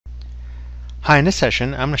Hi, in this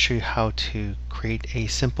session I'm going to show you how to create a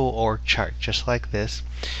simple org chart just like this.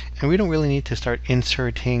 And we don't really need to start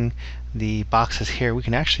inserting the boxes here. We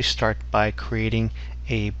can actually start by creating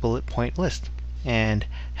a bullet point list and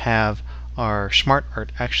have our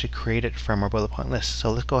Smartart actually create it from our bullet point list.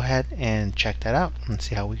 So let's go ahead and check that out and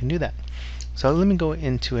see how we can do that. So let me go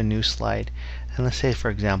into a new slide, and let's say, for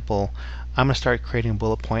example, I'm going to start creating a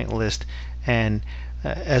bullet point list, and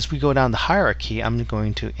as we go down the hierarchy, I'm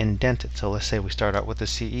going to indent it. So let's say we start out with the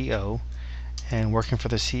CEO, and working for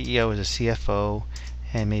the CEO is a CFO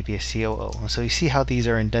and maybe a COO. And so you see how these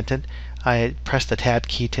are indented. I pressed the tab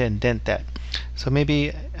key to indent that. So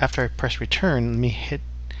maybe after I press return,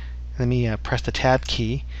 let me press the tab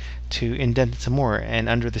key to indent it some more. And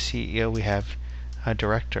under the CEO, we have a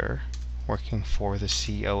director working for the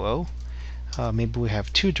COO. Maybe we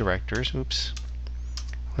have two directors. Oops.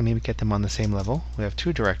 Let me get them on the same level. We have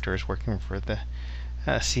two directors working for the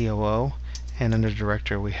COO, and under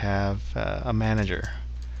director we have a manager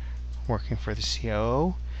working for the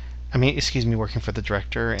COO. Working for the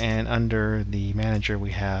director, and under the manager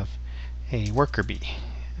we have a worker bee.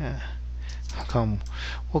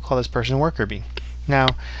 We'll call this person worker bee. Now,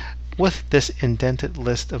 with this indented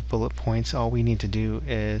list of bullet points, all we need to do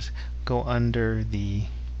is go under the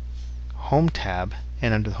Home tab,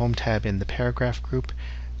 and under the Home tab in the paragraph group,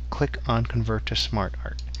 click on Convert to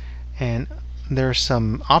Smartart. And there are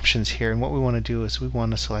some options here, and what we want to do is we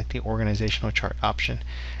want to select the organizational chart option.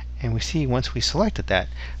 And we see once we selected that,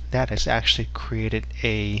 that has actually created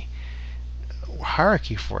a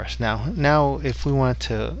hierarchy for us. Now if we want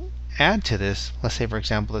to add to this, let's say for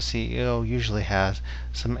example the CEO usually has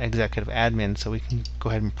some executive admin, so we can go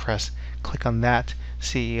ahead and click on that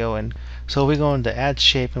CEO, and so we go into add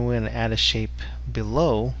shape, and we're going to add a shape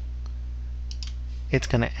below. It's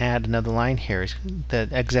going to add another line here. The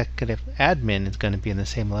executive admin is going to be in the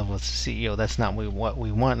same level as the CEO. That's not what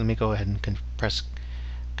we want. Let me go ahead and press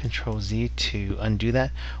Control Z to undo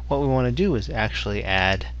that. What we want to do is actually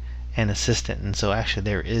add an assistant, and so actually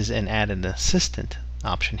there is an add an assistant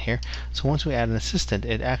option here. So once we add an assistant,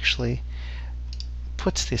 it actually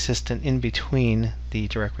puts the assistant in between the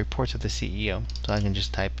direct reports of the CEO. So I can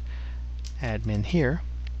just type admin here.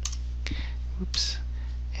 Oops.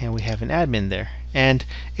 And we have an admin there. And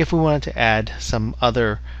if we wanted to add some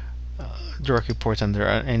other direct reports under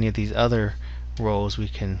any of these other rows, we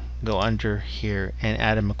can go under here and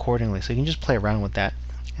add them accordingly. So you can just play around with that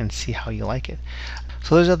and see how you like it.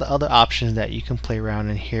 So those are the other options that you can play around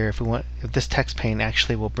in here. If this text pane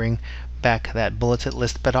actually will bring back that bulleted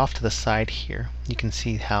list, but off to the side here, you can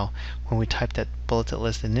see how when we typed that bulleted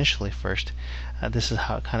list initially first, this is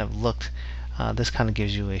how it kind of looked. This kind of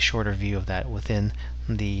gives you a shorter view of that within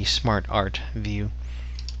the Smartart view.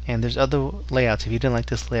 And there's other layouts. If you didn't like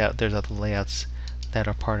this layout, there's other layouts that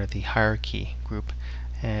are part of the hierarchy group.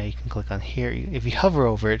 You can click on here. If you hover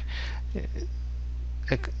over it,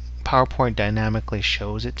 PowerPoint dynamically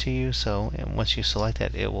shows it to you. So once you select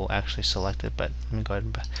it, it will actually select it. But let me go ahead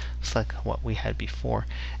and select what we had before.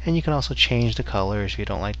 And you can also change the colors. If you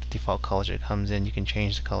don't like the default colors it comes in, you can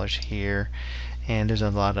change the colors here. And there's a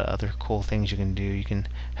lot of other cool things you can do. You can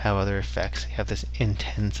have other effects. You have this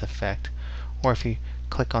intense effect, or if you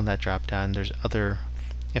click on that drop down, there's other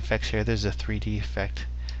effects here. There's a 3D effect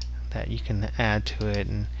that you can add to it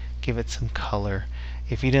and give it some color.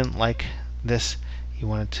 If you didn't like this, you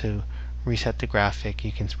wanted to reset the graphic,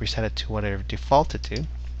 you can reset it to whatever defaulted to.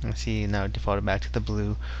 And see, now it defaulted back to the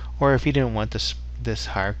blue. Or if you didn't want this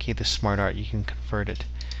hierarchy, this Smartart, you can convert it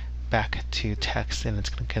back to text, and it's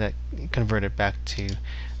going to convert it back to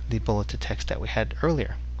the bulleted text that we had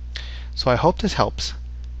earlier. So I hope this helps.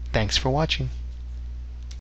 Thanks for watching.